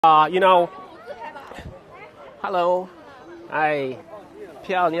You know, hello, hi,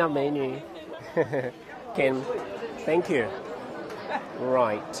 漂亮美女 Can, thank you.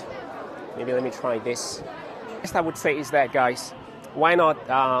 Right, maybe let me try this. Best I would say is that, guys, why not,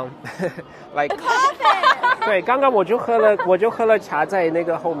 like, 对，刚刚我就喝了茶在那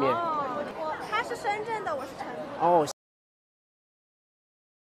个后面。他是深圳的，我是成都的。哦。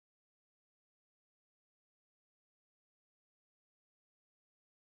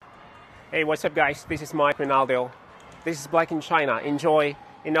Hey, what's up, guys? This is Mike Ronaldo. This is Black in China. Enjoy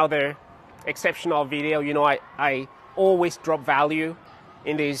another exceptional video. You know, I always drop value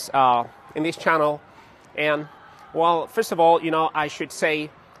in this channel. And, well, first of all, you know, I should say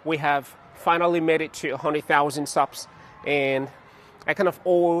we have finally made it to 100,000 subs. And I kind of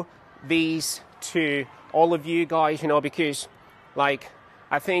owe these to all of you guys, you know, because, like,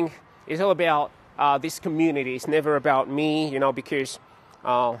 I think it's all about this community. It's never about me, you know, because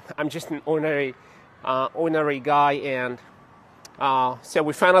I'm just an ordinary guy, and so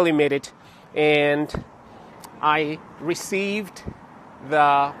we finally made it, and I received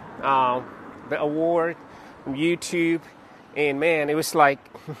the award from YouTube, and man, it was like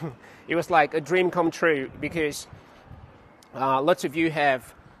it was like a dream come true, because lots of you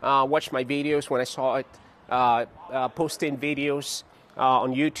have watched my videos when I saw it, posting videos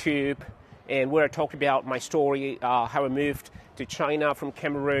on YouTube, and where I talked about my story, how I moved to China from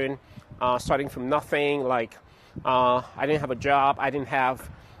Cameroon, starting from nothing. Like, I didn't have a job, I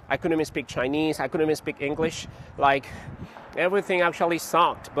couldn't even speak Chinese, I couldn't even speak English. Like, everything actually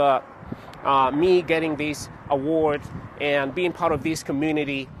sucked. But me getting this award and being part of this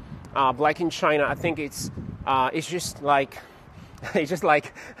community, Black in China, I think it's just like it's just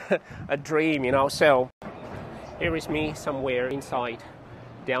like a dream, you know. So here is me somewhere inside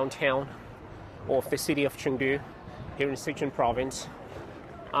downtown of the city of Chengdu, here in Sichuan province.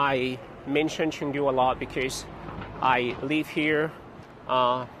 I mention Chengdu a lot because I live here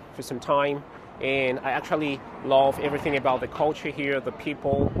for some time, and I actually love everything about the culture here, the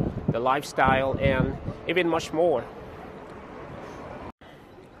people, the lifestyle, and even much more.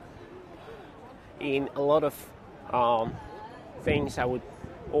 In a lot of things, I would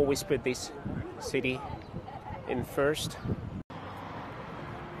always put this city in first.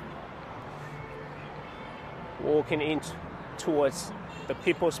 Walking in towards the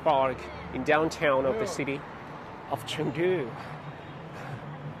People's Park in downtown of the city of Chengdu.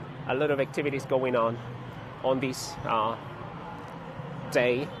 A lot of activities going on this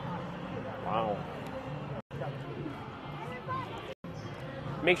day. Wow.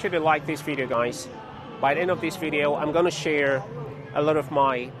 Make sure to like this video, guys. By the end of this video, I'm going to share a lot of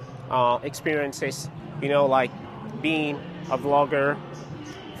my experiences, you know, like being a vlogger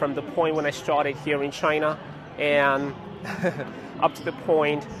from the point when I started here in China, and up to the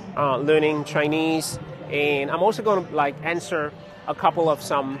point learning Chinese. And I'm also going to like answer a couple of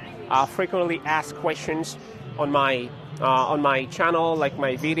some frequently asked questions on my channel, like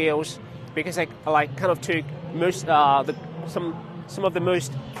my videos, because I like kind of took most some of the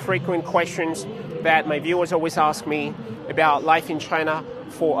most frequent questions that my viewers always ask me about life in China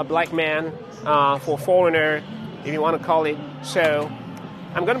for a black man, for a foreigner, if you want to call it. So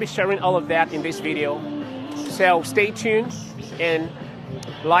I'm going to be sharing all of that in this video. So stay tuned and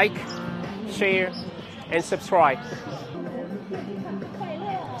like, share, and subscribe.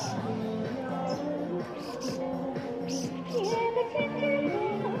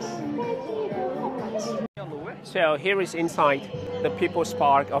 So here is inside the People's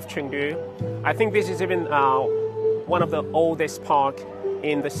Park of Chengdu. I think this is even one of the oldest park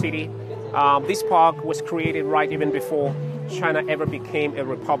in the city. This park was created right even before China ever became a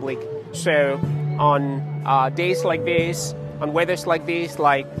republic. So on days like this, on weathers like this,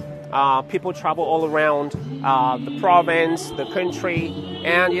 like people travel all around the province, the country,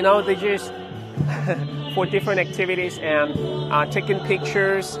 and you know, they just for different activities and taking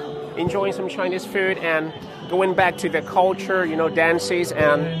pictures, enjoying some Chinese food, and going back to the culture, you know, dances,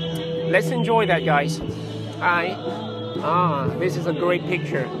 and let's enjoy that, guys. Hi. This is a great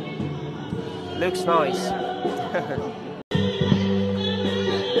picture. Looks nice.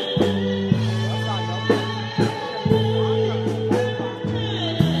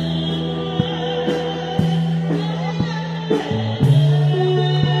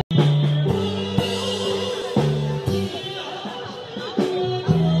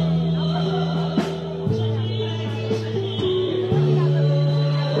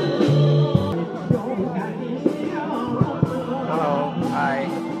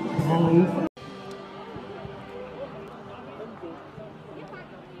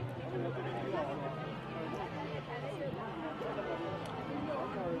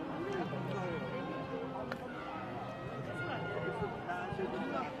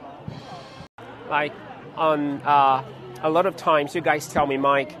 Like on a lot of times you guys tell me,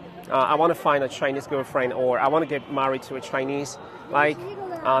 Mike, I want to find a Chinese girlfriend or I want to get married to a Chinese. Like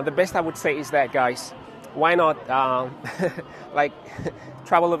the best I would say is that, guys, why not like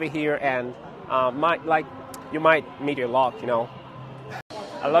travel over here and you might meet your luck, you know.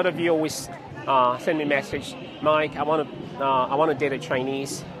 A lot of you always send me a message, Mike, I want to date a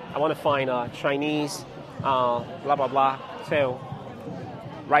Chinese. I want to find a Chinese, blah blah blah. So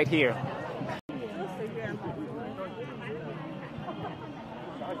right here.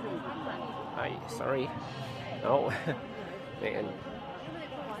 Sorry. No. Man.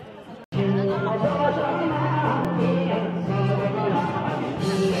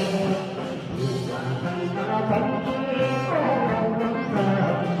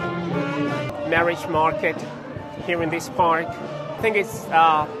 Marriage market here in this park. I think it's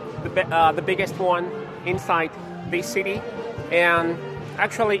the biggest one inside this city, and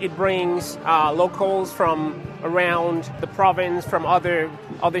actually it brings locals from around the province, from other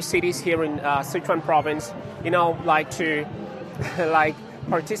cities here in Sichuan province, you know, like to like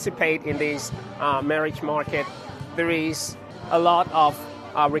participate in this marriage market. There is a lot of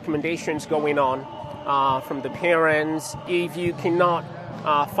recommendations going on from the parents. If you cannot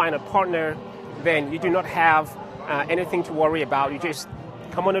find a partner, then you do not have anything to worry about. You just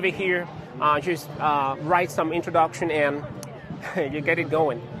come on over here, just write some introduction, and you get it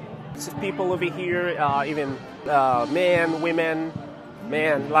going. So people over here, even men, women,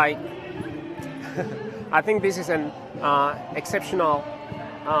 man, like I think this is an exceptional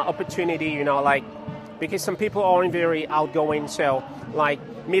opportunity, you know, like because some people aren't very outgoing, so like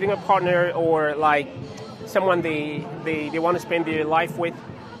meeting a partner or like someone they want to spend their life with,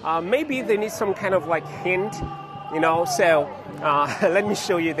 maybe they need some kind of like hint, you know. So let me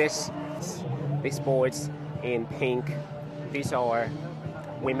show you these boards in pink. These are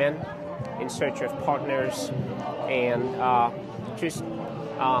women in search of partners, and just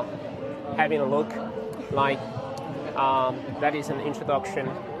having a look. Like that is an introduction.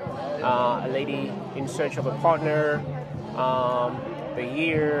 A lady in search of a partner. The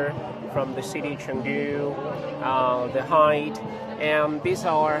year, from the city Chengdu, the height, and these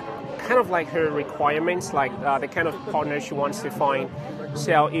are kind of like her requirements, like the kind of partner she wants to find.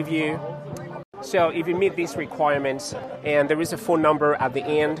 So if you meet these requirements, and there is a phone number at the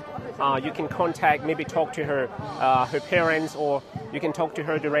end, you can contact, maybe talk to her parents, or you can talk to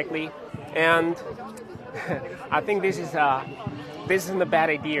her directly. And I think this isn't a bad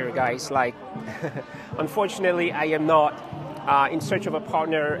idea, guys. Like, unfortunately, I am not in search of a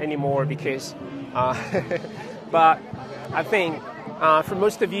partner anymore because, but I think for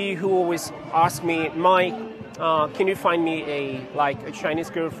most of you who always ask me, Mike, can you find me a Chinese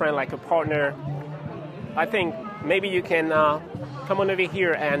girlfriend, like a partner? I think maybe you can come on over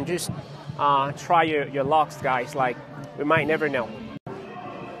here and just try your lucks, guys. Like, we might never know.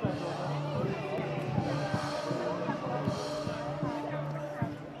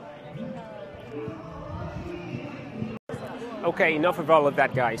 Okay, enough of all of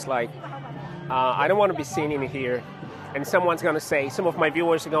that, guys. Like, I don't want to be seen in here, and someone's gonna say, some of my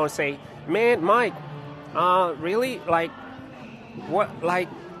viewers are gonna say, man, Mike, really? Like, what? Like,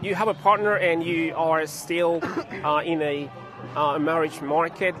 you have a partner and you are still in a marriage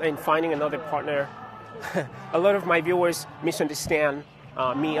market and finding another partner? A lot of my viewers misunderstand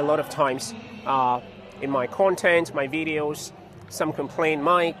me a lot of times in my content, my videos. Some complain,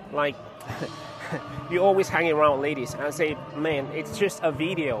 Mike, like, you always hang around ladies. And I say, man, it's just a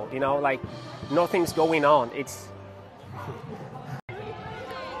video, you know, like nothing's going on. It's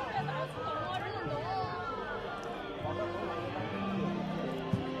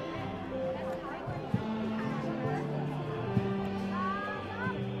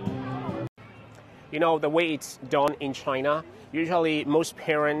you know, the way it's done in China, usually most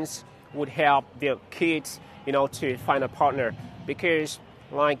parents would help their kids, you know, to find a partner, because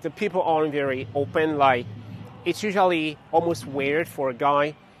like the people aren't very open. Like, it's usually almost weird for a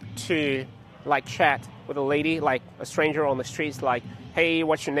guy to like chat with a lady, like a stranger on the streets, like, hey,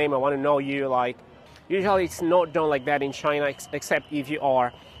 what's your name? I want to know you. Like, usually it's not done like that in China, except if you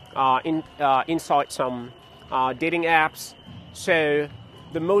are inside some dating apps. So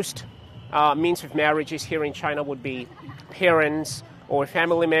the most means of marriages here in China would be parents or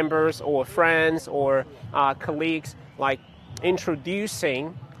family members or friends or colleagues, like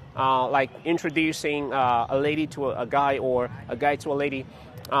introducing a lady to a guy or a guy to a lady.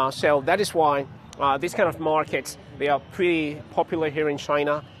 So that is why these kind of markets, they are pretty popular here in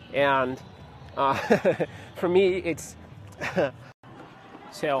China. And for me, it's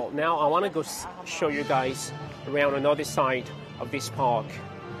so now I want to go show you guys around another side of this park.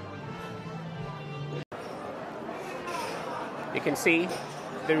 You can see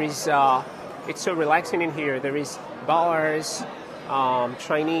there is, it's so relaxing in here. There is bars,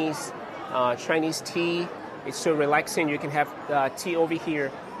 Chinese tea. It's so relaxing. You can have tea over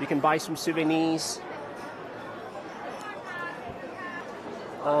here. You can buy some souvenirs.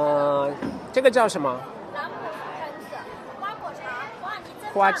 这个叫什么？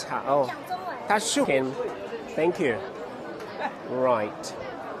花茶哦，它是甜。Thank you. Right.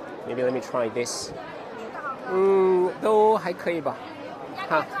 Maybe let me try this. 都还可以吧。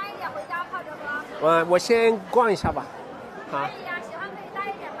好。我先逛一下吧。好。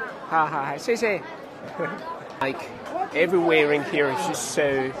好好好，谢谢。Like everywhere in here is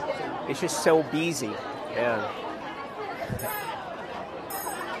just so busy. Yeah.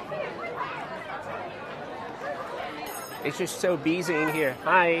 It's just so busy in here.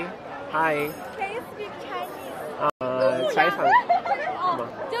 Hi. Can you speak Chinese? 采访。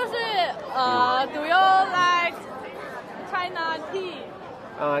Do you like China tea?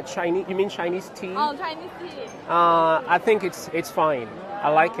 Chinese? You mean Chinese tea? Oh, Chinese tea. I think it's fine. I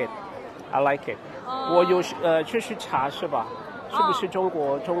like it. I like it. 我有这是茶是吧？是不是中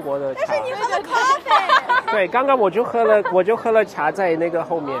国的茶？但是你喝了咖啡。对，刚刚我就喝了茶在那个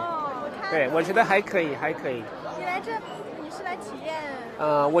后面。对，我觉得还可以。你来这，你是来体验？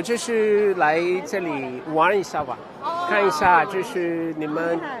我就是来这里玩一下吧，看一下就是你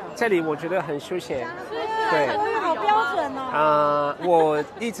们这里，我觉得很休闲。对，好标准哦。我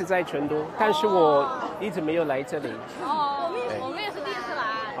一直在成都，但是我一直没有来这里。我们也是第一次来。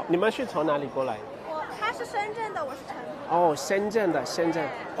你们是从哪里过来？他是深圳的，我是成都。哦，深圳。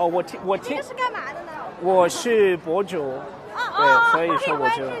哦，我听。你这是干嘛的呢？我是博主。对，所以说我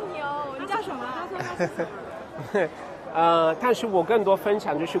就。你叫什么？但是我更多分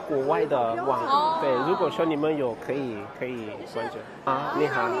享就是国外的网。对，如果说你们有可以关注。你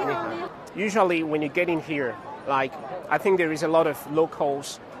好。Usually when you get in here, like I think there is a lot of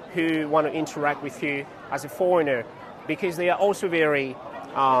locals who want to interact with you as a foreigner because they are also very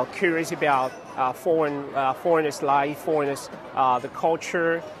curious about foreigners' life, foreigners' the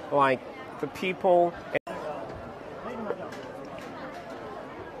culture, like the people.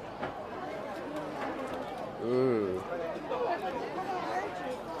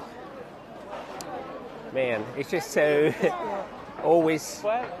 Man, it's just so always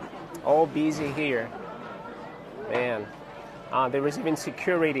all busy here. Man, there is even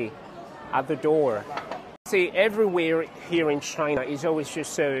security at the door. See, everywhere here in China is always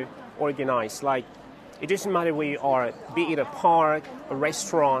just so organized. Like, it doesn't matter where you are, be it a park, a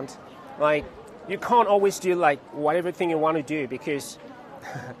restaurant. Like, you can't always do like whatever thing you want to do because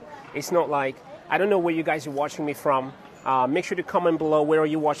it's not like, I don't know where you guys are watching me from. Make sure to comment below where are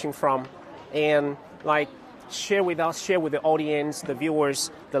you watching from, and like share with us, share with the audience, the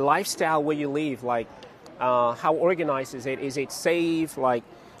viewers, the lifestyle where you live. Like, how organized is it? Is it safe? Like,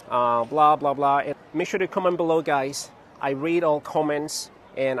 blah blah blah. And make sure to comment below, guys. I read all comments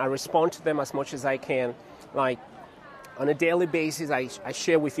and I respond to them as much as I can. Like, on a daily basis, I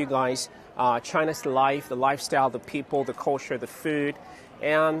share with you guys China's life, the lifestyle, the people, the culture, the food,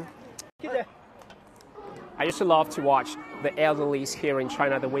 and I used to love to watch the elderlies here in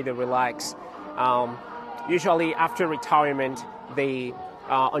China, the way they relax. Usually after retirement, they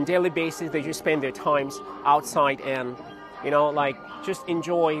on daily basis they just spend their times outside and like just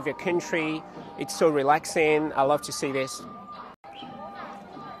enjoy the country. It's so relaxing. I love to see this.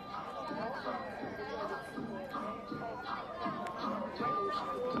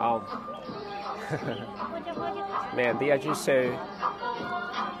 Man, they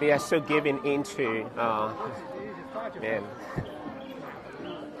are so given into man.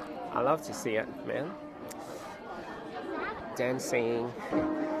 I love to see it, man. Dancing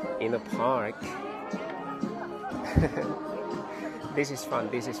in the park. This is fun.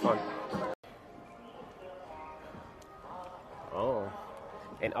 Oh,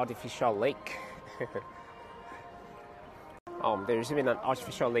 an artificial lake. There's even an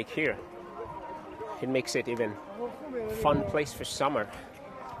artificial lake here. It makes it even fun place for summer.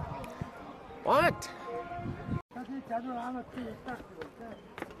 What?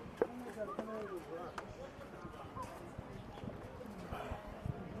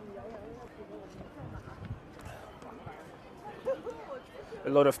 A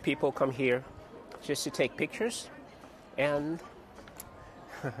lot of people come here just to take pictures, and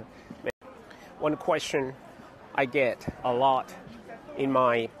one question I get a lot in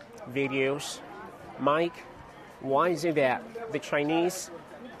my videos, Mike, why is it that the Chinese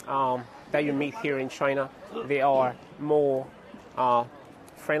that you meet here in China, they are more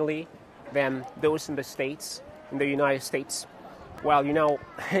friendly than those in the States, in the United States? Well,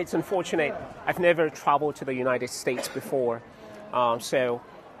 it's unfortunate. I've never traveled to the United States before. So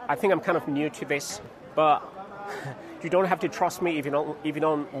I think I'm kind of new to this, but you don't have to trust me if you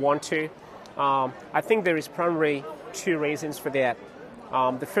don't want to. I think there is primarily two reasons for that.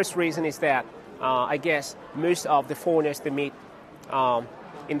 The first reason is that I guess most of the foreigners they meet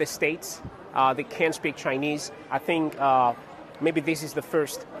in the States, they can't speak Chinese. I think maybe this is the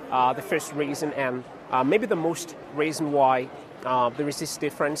first reason, and maybe the most reason why there is this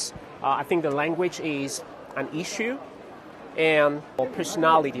difference. I think the language is an issue, and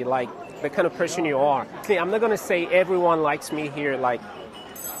personality, like the kind of person you are. See, I'm not gonna say everyone likes me here. Like,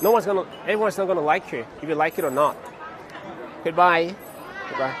 everyone's not gonna like you if you like it or not. Goodbye,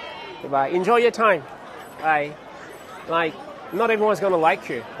 goodbye, goodbye. Enjoy your time. Bye. Like, not everyone's gonna like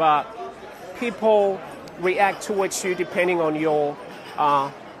you, but people react towards you depending on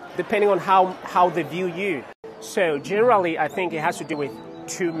how they view you. So generally, I think it has to do with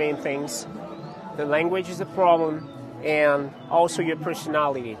two main things. The language is a problem, and also your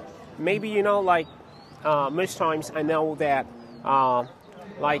personality. Maybe, like, most times I know that,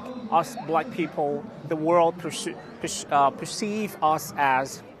 like, us black people, the world perceive us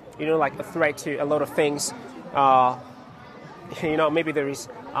as, like a threat to a lot of things. Maybe there is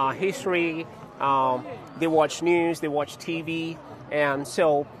history, they watch news, they watch TV, and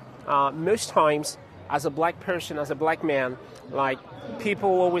so most times as a black person, as a black man, like, people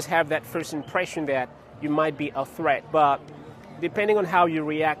always have that first impression that you might be a threat, but depending on how you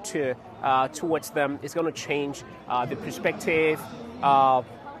react towards them, it's going to change the perspective.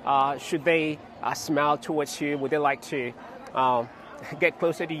 Should they smile towards you? Would they like to get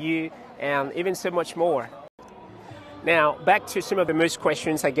closer to you? And even so much more. Now, back to some of the most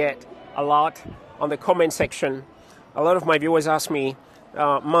questions I get a lot on the comment section. A lot of my viewers ask me,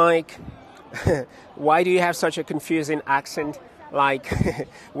 Mike, why do you have such a confusing accent? Like,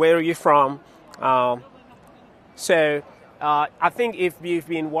 where are you from? So I think if you've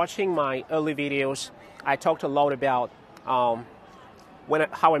been watching my early videos, I talked a lot about how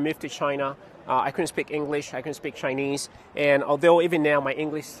I moved to China. I couldn't speak English, I couldn't speak Chinese, and although even now my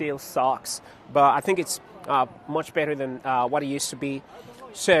English still sucks, but I think it's much better than what it used to be.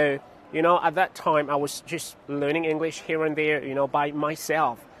 So, at that time I was just learning English here and there, by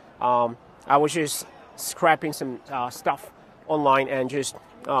myself. I was just scrapping some stuff online and just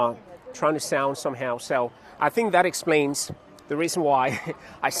trying to sound somehow. So I think that explains the reason why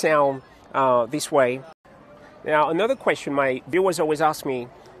I sound this way. Now, another question my viewers always ask me,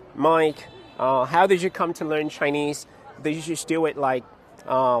 Mike, how did you come to learn Chinese? Did you just do it like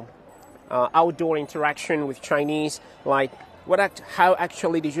outdoor interaction with Chinese? Like, how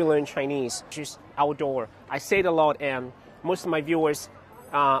actually did you learn Chinese? Just outdoor. I say it a lot, and most of my viewers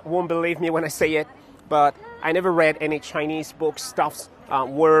won't believe me when I say it, but I never read any Chinese books, stuffs,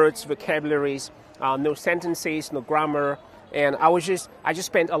 words, vocabularies, no sentences, no grammar, and I just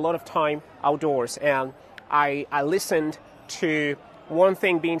spent a lot of time outdoors, and I listened to one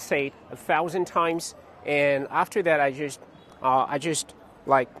thing being said 1,000 times, and after that I just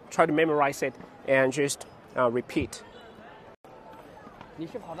like try to memorize it and just repeat.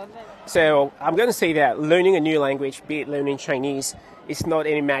 So I'm going to say that learning a new language, be it learning Chinese, is not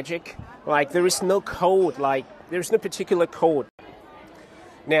any magic. Like, there is no code, like there's no particular code.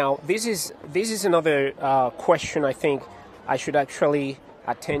 Now, this is another question I think I should actually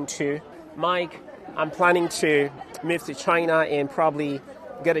attend to. Mike, I'm planning to move to China and probably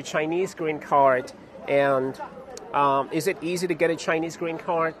get a Chinese green card. And is it easy to get a Chinese green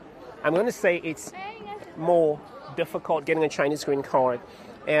card? I'm going to say it's more difficult getting a Chinese green card.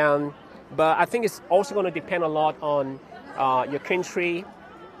 But I think it's also going to depend a lot on your country,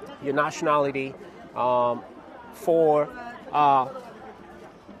 your nationality.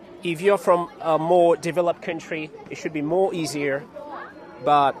 If you're from a more developed country, it should be more easier.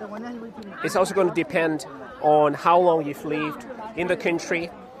 But it's also going to depend on how long you've lived in the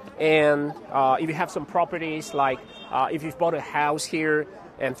country, and if you have some properties, like if you've bought a house here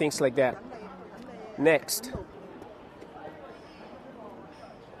and things like that. Next.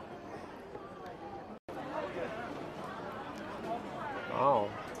 Oh.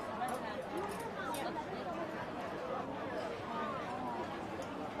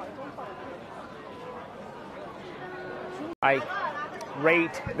 I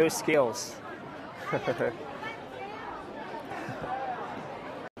rate those skills.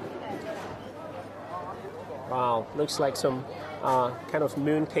 Wow, looks like some kind of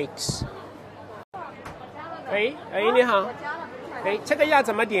moon cakes. 你好，这个要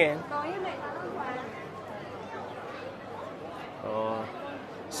怎么点？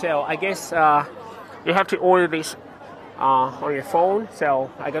 So I guess you have to order this on your phone. So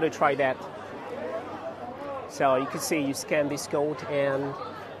I gotta try that. So you can see you scan this code and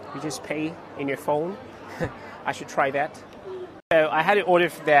you just pay in your phone. I should try that. So I had to order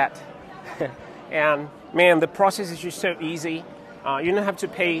for that. And man, the process is just so easy. You don't have to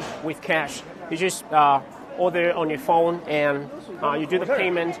pay with cash. You just order on your phone and you do the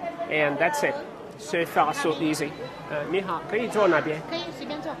payment and that's it. So fast, so easy. 你好，可以坐哪边？可以随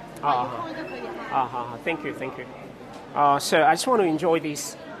便坐，好，thank you, thank you. So I just want to enjoy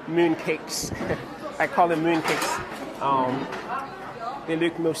these moon cakes. I call them moon cakes. They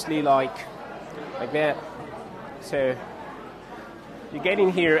look mostly like that. So you get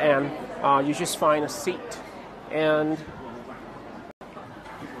in here and you just find a seat and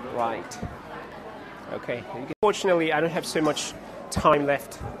right. Okay. Fortunately, I don't have so much time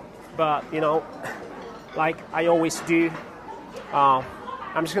left, but you know, like I always do, I'm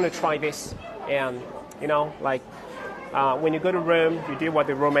just gonna try this, and you know, like when you go to Rome, you do what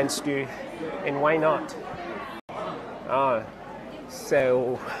the Romans do, and why not?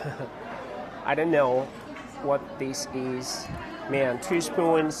 So I don't know what this is. Man, 2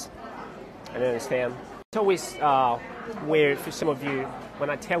 spoons. I don't understand. It's always weird for some of you when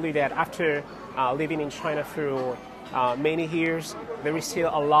I tell you that after living in China for many years, there is still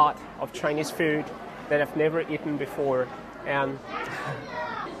a lot of Chinese food that I've never eaten before, and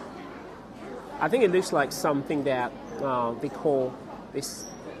I think it looks like something that they call this.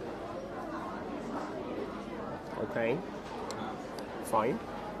 Okay, fine.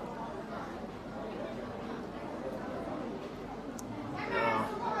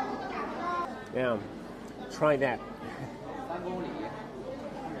 Yeah, try that.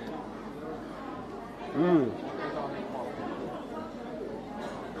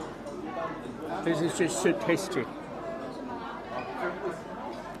 This is just so tasty.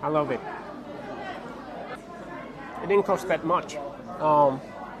 I love it. It didn't cost that much. I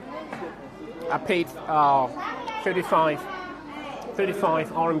paid 35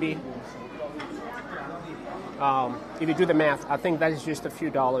 RMB. If you do the math, I think that is just a few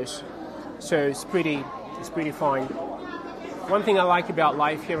dollars. So it's pretty fine. One thing I like about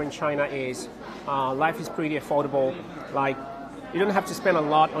life here in China is life is pretty affordable. Like, you don't have to spend a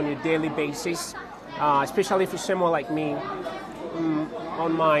lot on your daily basis, especially for someone like me.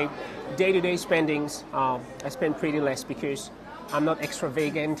 On my day-to-day spendings, I spend pretty less because I'm not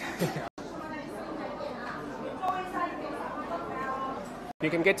extravagant. You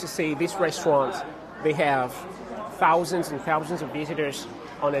can get to see this restaurant. They have thousands and thousands of visitors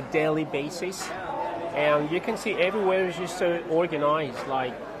on a daily basis, and you can see everywhere is just so organized.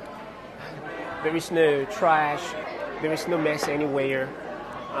 Like, there is no trash, there is no mess anywhere.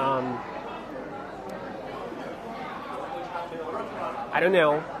 I don't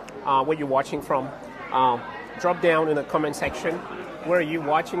know where you're watching from. Drop down in the comment section. Where are you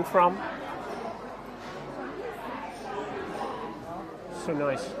watching from? So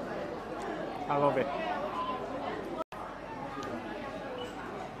nice. I love it.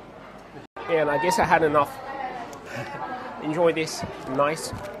 And I guess I had enough. Enjoy this.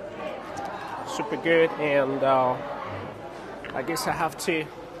 Nice. Super good. And I guess I have to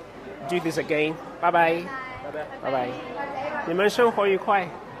do this again. Bye bye. Bye bye. 你们生活愉快.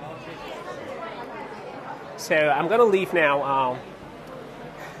 So I'm gonna leave now.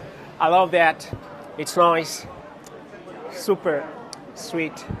 I love that. It's nice. Super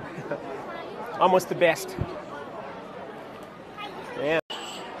sweet. Almost the best. Yeah.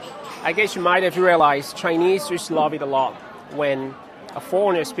 I guess you might have realized Chinese just love it a lot when a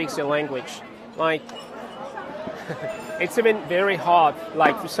foreigner speaks their language. Like, it's even very hard,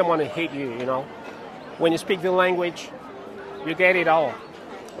 like, for someone to hate you, you know. When you speak the language, you get it all.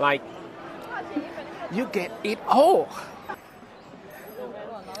 Like, you get it all.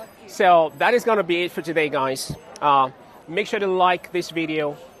 So that is gonna be it for today, guys. Make sure to like this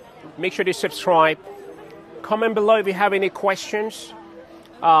video. Make sure to subscribe. Comment below if you have any questions.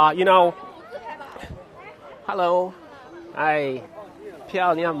 You know, hello. Hi.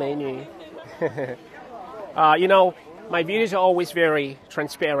 漂亮美女. You know, my videos are always very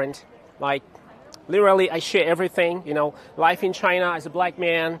transparent. Like, literally, I share everything. You know, life in China as a black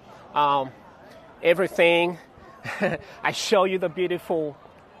man, everything. I show you the beautiful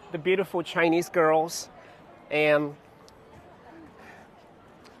Chinese girls, and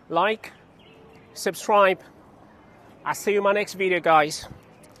like, subscribe. I'll see you in my next video, guys.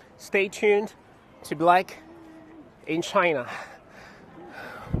 Stay tuned to Black in China.